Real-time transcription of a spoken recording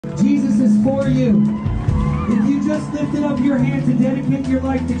for you. If you just lifted up your hand to dedicate your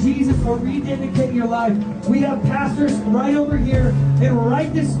life to Jesus or rededicate your life, we have pastors right over here. And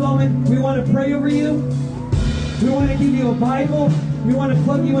right this moment, we want to pray over you. We want to give you a Bible. We want to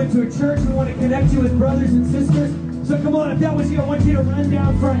plug you into a church. We want to connect you with brothers and sisters. So come on, if that was you, I want you to run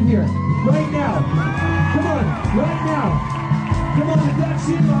down front here. Right now. Come on, right now. Come on, if that's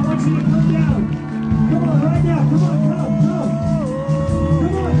you, I want you to come down. Come on, right now. Come on, come.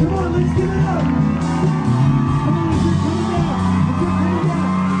 Come on, let's give it up. Come on, if you're coming down. If you're coming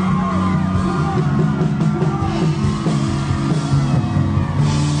down.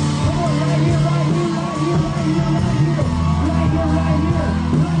 Come on, right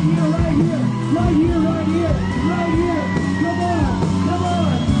here. Right here.